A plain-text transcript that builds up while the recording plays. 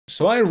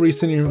So I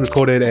recently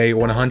recorded a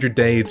 100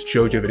 days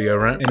JoJo video,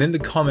 right? And in the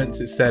comments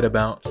it said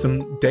about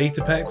some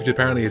data pack, which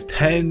apparently is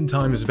 10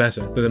 times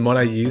better than the mod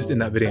I used in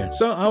that video.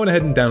 So I went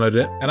ahead and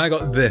downloaded it, and I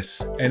got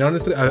this. And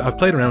honestly, I've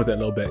played around with it a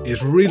little bit.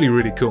 It's really,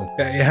 really cool.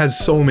 It has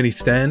so many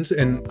stands,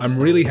 and I'm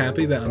really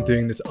happy that I'm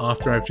doing this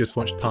after I've just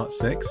watched part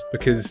 6,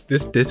 because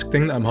this disc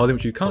thing that I'm holding,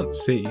 which you can't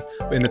see,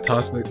 but in the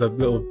task, like the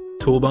little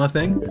toolbar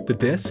thing, the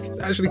disc, is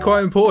actually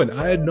quite important.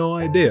 I had no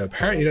idea.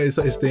 Apparently, it's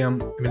the, I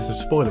mean, it's a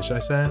spoiler, should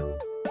I say it?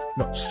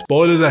 Not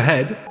spoilers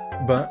ahead,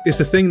 but it's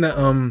the thing that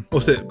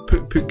what's it,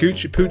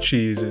 Poochie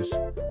uses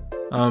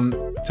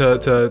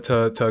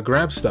to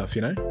grab stuff,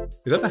 you know?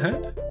 Is that the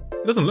head?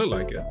 It doesn't look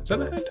like it. Is that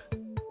the head?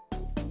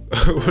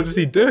 What is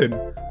he doing?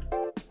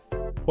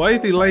 Why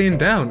is he laying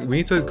down? We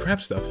need to grab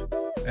stuff.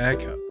 Air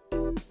cup.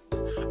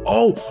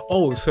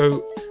 Oh,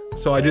 so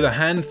I do the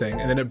hand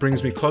thing and then it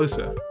brings me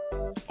closer.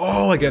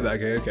 Oh, I get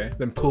that. Okay.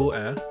 Then pull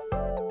air.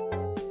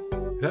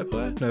 Is that pull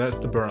air? No, that's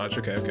the barrage.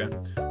 Okay.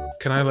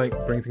 Can I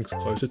like bring things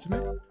closer to me?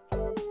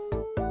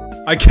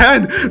 I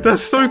can!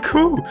 That's so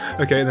cool!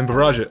 Okay, then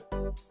barrage it.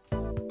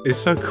 It's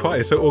so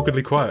quiet, it's so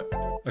awkwardly quiet.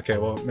 Okay,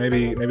 well,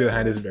 maybe the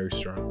hand isn't very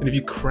strong. And if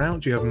you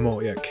crouch, you have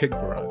more. Yeah, kick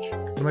barrage.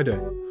 What am I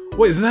doing?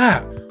 What is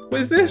that?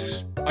 What is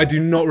this? I do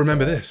not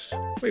remember this.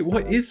 Wait,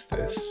 what is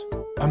this?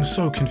 I'm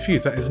so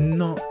confused. That is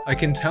not... I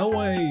can tell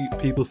why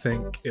people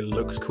think it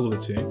looks cooler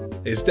too.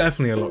 It's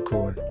definitely a lot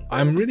cooler.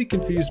 I'm really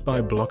confused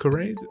by block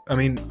arrays. I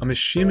mean, I'm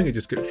assuming it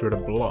just gets rid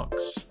of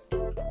blocks.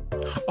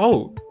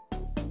 Oh!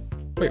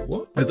 Wait,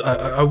 what?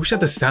 I wish I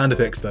had the sound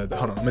effects though.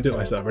 Hold on, I'm gonna do it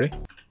myself. Ready?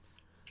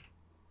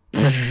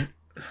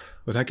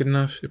 Was that good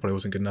enough? It probably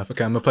wasn't good enough.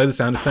 Okay, I'm gonna play the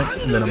sound effect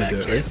and then I'm gonna do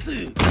it.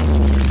 Ready?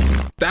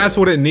 That's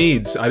what it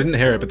needs. I didn't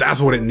hear it, but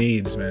that's what it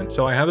needs, man.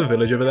 So I have a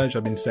villager village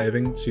I've been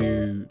saving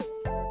to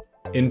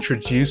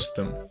introduce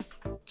them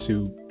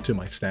to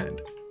my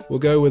stand. We'll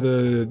go with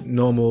a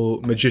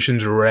normal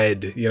magician's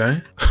red, you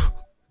know?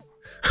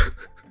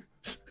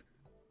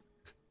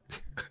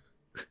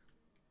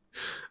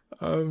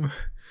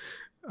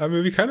 I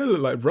mean, we kind of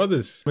look like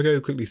brothers. I'm gonna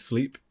go quickly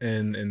sleep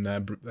in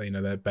their, you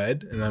know, their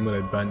bed, and then I'm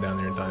gonna burn down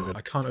their entire bed.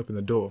 I can't open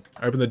the door.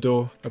 Open the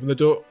door. Open the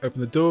door.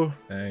 Open the door.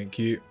 Thank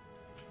you.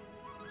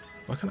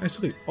 Why can't I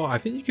sleep? Oh, I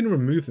think you can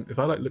remove them if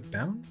I like look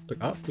down,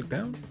 look up, look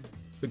down,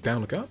 look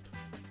down, look up,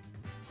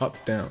 up,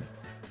 down,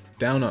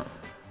 down, up.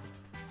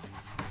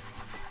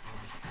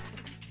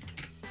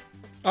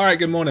 All right.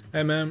 Good morning.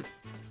 Hey, man.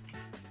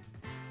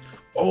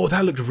 Oh,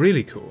 that looked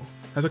really cool.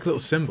 That's like a little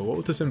symbol. What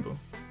was the symbol?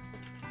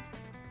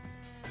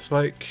 It's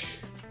like,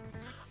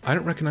 I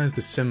don't recognize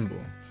the symbol.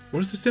 What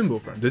is the symbol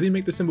from? Does he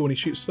make the symbol when he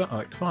shoots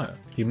like fire?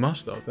 He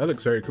must have. That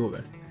looks very cool though.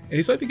 And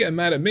he's like getting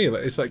mad at me.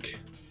 Like, it's like,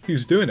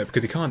 who's doing it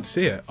because he can't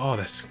see it. Oh,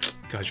 that's,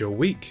 guys, you're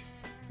weak.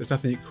 There's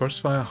nothing.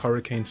 Crossfire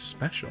Hurricane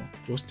Special.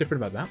 What's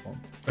different about that one?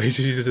 Oh, he just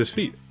uses his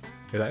feet.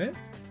 Is that it?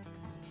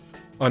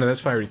 Oh no, that's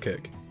Fiery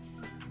Kick.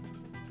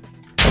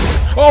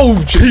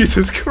 Oh,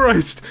 Jesus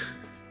Christ.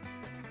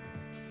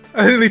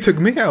 That nearly took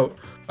me out.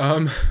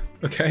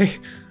 Okay.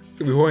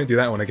 We won't do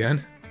that one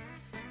again.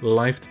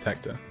 Life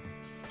detector.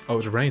 Oh,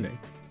 it's raining.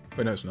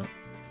 Wait, no, it's not.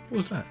 What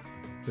was that?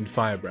 Then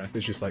fire breath.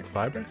 It's just like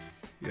fire breath?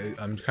 Yeah,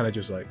 I'm kind of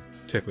just like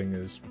tickling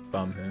his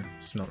bum here.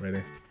 It's not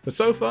really. But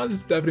so far, this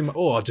is definitely my.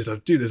 Oh,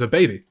 dude, there's a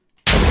baby.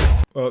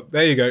 Well,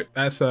 there you go.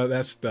 That's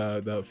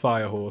the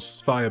fire horse,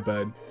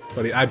 firebird.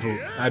 Or the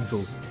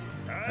Advil.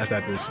 That's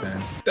Advil's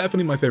stand.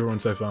 Definitely my favorite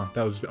one so far.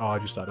 That was. Oh, I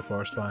just started a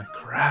forest fire.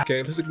 Crap.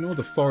 Okay, let's ignore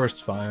the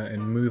forest fire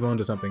and move on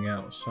to something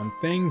else. I'm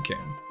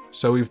thinking.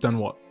 So we've done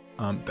what?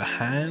 The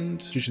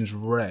hand, magician's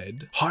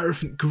red,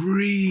 Hierophant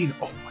green.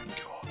 Oh my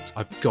god,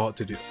 I've got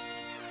to do.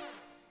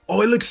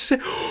 Oh, it looks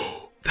sick.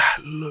 That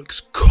looks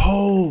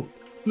cold.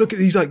 Look at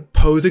these like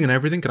posing and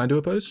everything. Can I do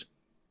a pose?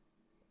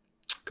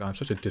 God, I'm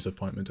such a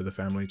disappointment to the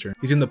family tree.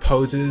 He's in the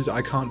poses.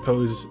 I can't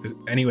pose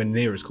anywhere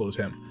near as cool as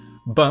him.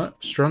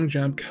 But strong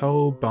jab,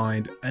 coal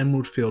bind,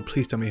 emerald field.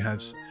 Please tell me he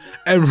has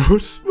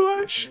emerald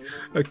splash.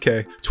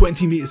 Okay,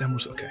 20 meters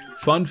emerald. Okay.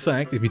 Fun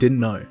fact, if you didn't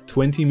know,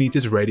 20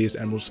 meters radius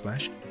emerald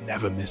splash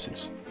never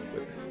misses.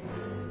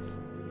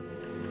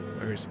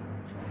 Where is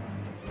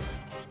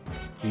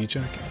he? Are you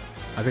joking?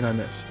 I think I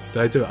missed.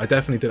 Did I do it? I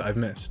definitely did. I've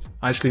missed.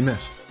 I actually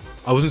missed.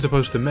 I wasn't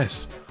supposed to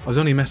miss. I was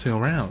only messing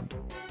around.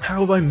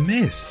 How have I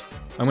missed?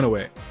 I'm gonna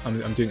wait.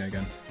 I'm doing it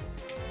again.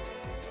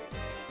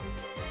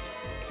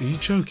 Are you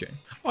joking?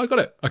 Oh, I got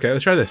it. Okay,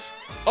 let's try this.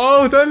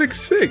 Oh, that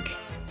looks sick.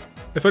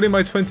 If only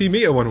my 20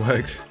 meter one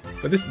worked.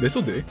 But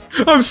this'll do.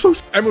 I'm so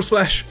Emerald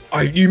Splash.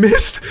 You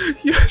missed.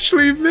 You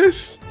actually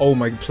missed. Oh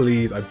my,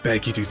 please. I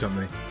beg you do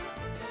something.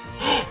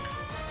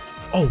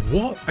 Oh,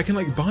 what? I can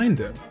like bind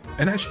him.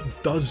 And it actually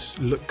does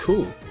look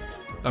cool.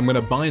 I'm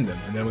gonna bind him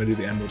and then I'm gonna do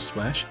the Emerald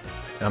Splash.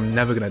 And I'm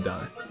never gonna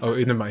die. Oh,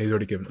 never mind. He's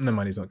already given up. Never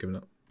mind. He's not giving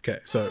up. Okay,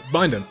 so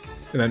bind him.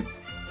 And then.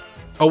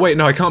 Oh, wait.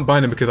 No, I can't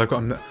bind him because I've got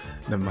him.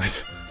 Never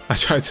mind. I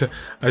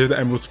did the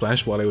Emerald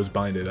Splash while it was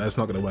binded. That's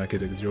not going to work,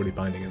 is it? Because you're already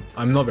binding him.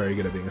 I'm not very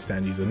good at being a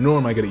stand user, nor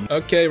am I good at...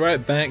 Okay,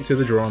 right, back to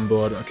the drawing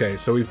board. Okay,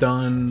 so we've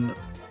done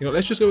You know,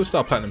 let's just go with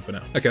Star Platinum for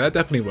now. Okay, that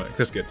definitely works.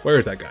 That's good. Where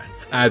is that guy?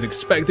 As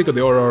expected, got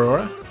the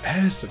Aurora.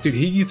 Yes, dude,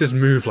 he used this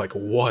move like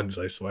once,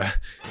 I swear.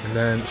 And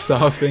then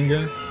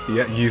Starfinger.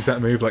 Yeah, used that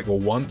move like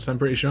once, I'm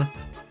pretty sure.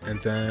 And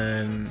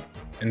then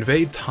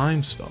Invade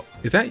Time Stop.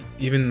 Is that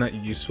even that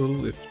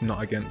useful if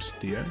not against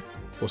Dio?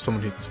 Or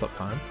someone who can stop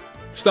time?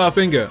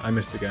 Starfinger, I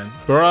missed again.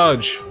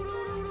 Barrage.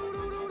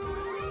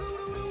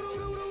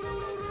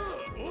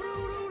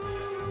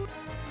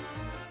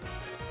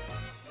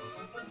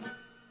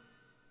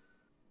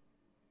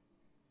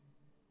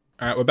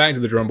 Alright, we're back to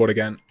the drum board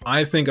again.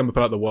 I think I'm gonna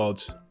put out the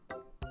worlds.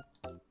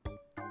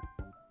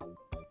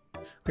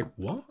 Wait,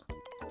 what?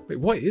 Wait,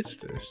 what is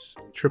this?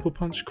 Triple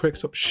punch, quick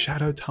stop,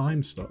 shadow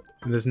time stop.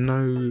 And there's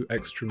no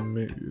extra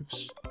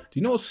moves. Do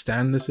you know what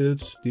stand this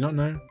is? Do you not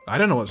know? I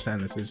don't know what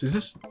stand this is.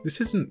 This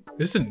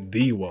isn't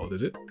the world,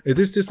 is it? Is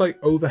this just like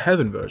over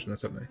heaven version or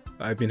something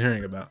that I've been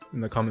hearing about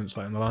in the comments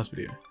like in the last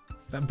video?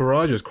 That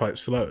barrage is quite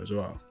slow as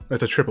well.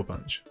 It's a triple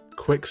punch.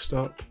 Quick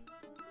stop.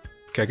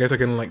 Okay, I guess I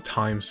can like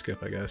time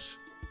skip, I guess.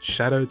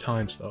 Shadow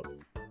time stop.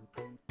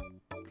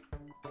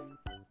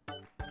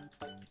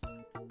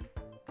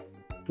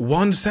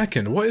 1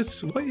 second. What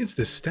is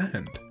this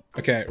stand?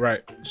 Okay,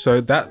 right. So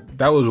that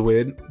was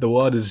weird. The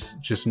word is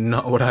just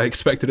not what I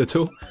expected at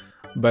all.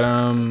 But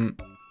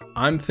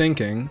I'm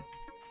thinking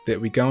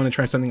that we go on and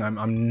try something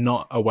I'm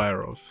not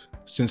aware of.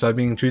 Since I've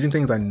been choosing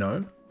things I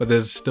know, but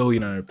there's still, you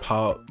know,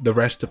 the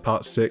rest of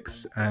part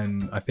 6,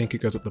 and I think it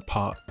goes up to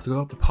part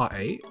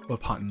 8 or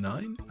part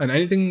 9? And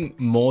anything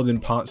more than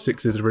part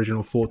 6's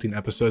original 14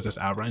 episodes that's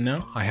out right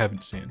now, I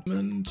haven't seen.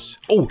 And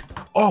oh,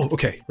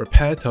 okay.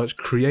 Repair touch,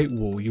 create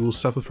wall, you will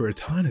suffer for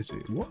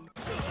eternity. What?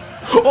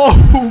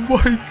 Oh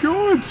my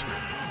god!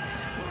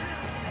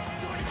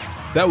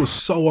 That was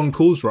so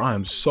uncalled for. I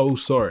am so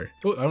sorry.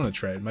 Oh, I don't want to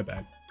trade, my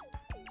bad.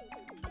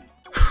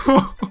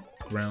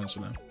 Grounds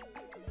now.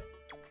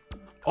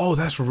 Oh,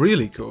 that's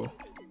really cool.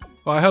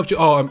 Oh, I helped you.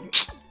 Oh,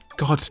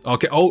 God.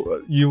 Okay.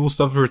 Oh, you will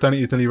suffer for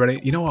eternity. Is nearly ready.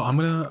 You know what?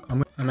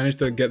 I managed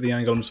to get the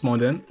angle I'm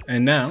spawned in,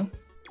 and now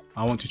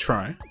I want to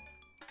try.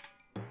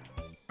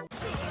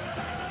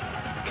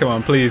 Come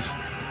on, please.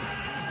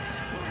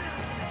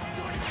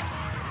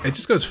 It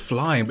just goes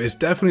flying, but it's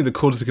definitely the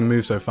coolest it can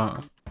move so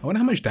far. I wonder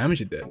how much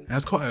damage it did. It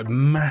has quite a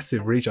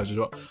massive recharge as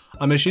well.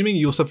 I'm assuming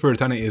you'll suffer for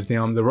eternity is the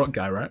rock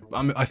guy, right?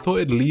 I thought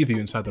it'd leave you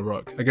inside the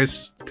rock. I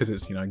guess because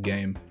it's, you know, a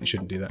game, it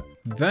shouldn't do that.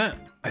 That,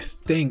 I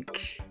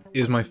think,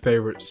 is my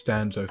favorite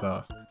stand so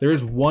far. There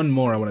is one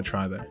more I want to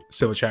try though.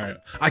 Silver Chariot.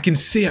 I can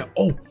see it.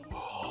 Oh,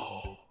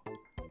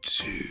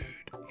 dude.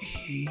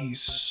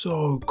 He's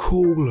so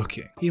cool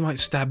looking. He might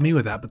stab me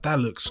with that, but that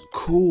looks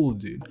cool,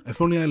 dude.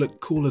 If only I looked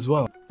cool as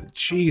well. But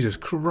Jesus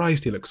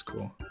Christ, he looks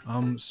cool.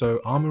 So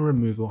armor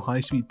removal,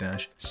 high speed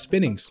dash,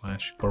 spinning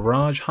slash,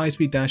 barrage, high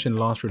speed dash, and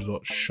last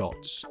resort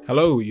shots.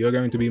 Hello, you're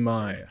going to be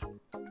my...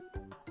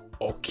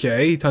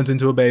 Okay, he turns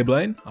into a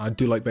Beyblade. I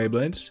do like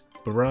Beyblades.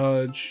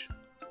 Barrage.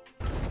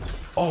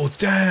 Oh,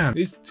 damn.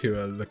 These two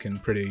are looking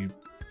pretty,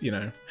 you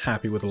know,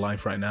 happy with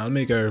life right now. Let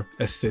me go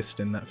assist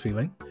in that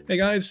feeling. Hey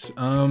guys, do you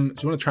want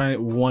to try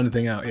one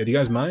thing out? Yeah, do you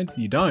guys mind?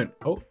 You don't.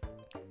 Oh.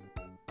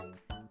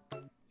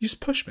 You just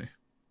pushed me.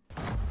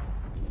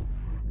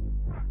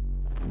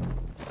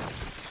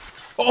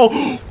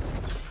 Oh!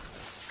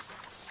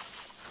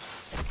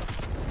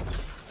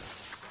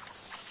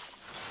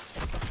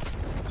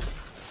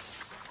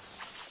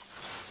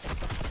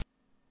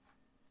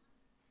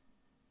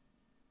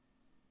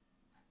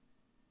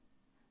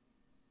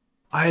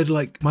 I had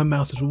like, my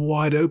mouth is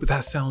wide open.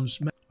 That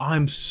sounds,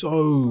 I'm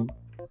so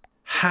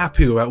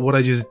happy about what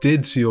I just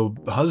did to your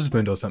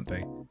husband or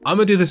something. I'm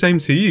gonna do the same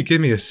to you. Give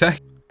me a sec.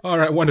 All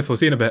right, wonderful.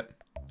 See you in a bit.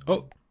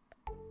 Oh,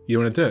 you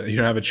don't want to do it. You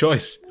don't have a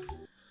choice.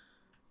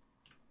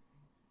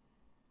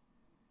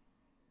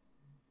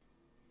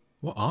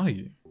 What are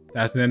you?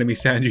 That's an enemy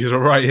stand user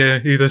right here.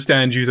 He's a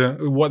stand user.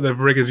 What the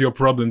frig is your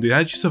problem, dude?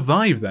 How'd you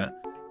survive that?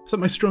 It's like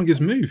my strongest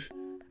move.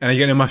 And you're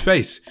getting in my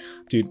face.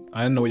 Dude,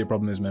 I don't know what your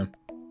problem is, man.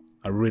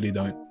 I really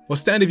don't. What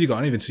stand have you got? I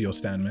don't even see your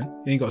stand, man.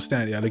 You ain't got a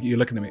stand. Yeah, look, you're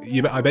looking at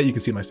me. I bet you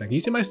can see my stand. Can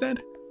you see my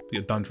stand?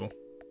 You're done for.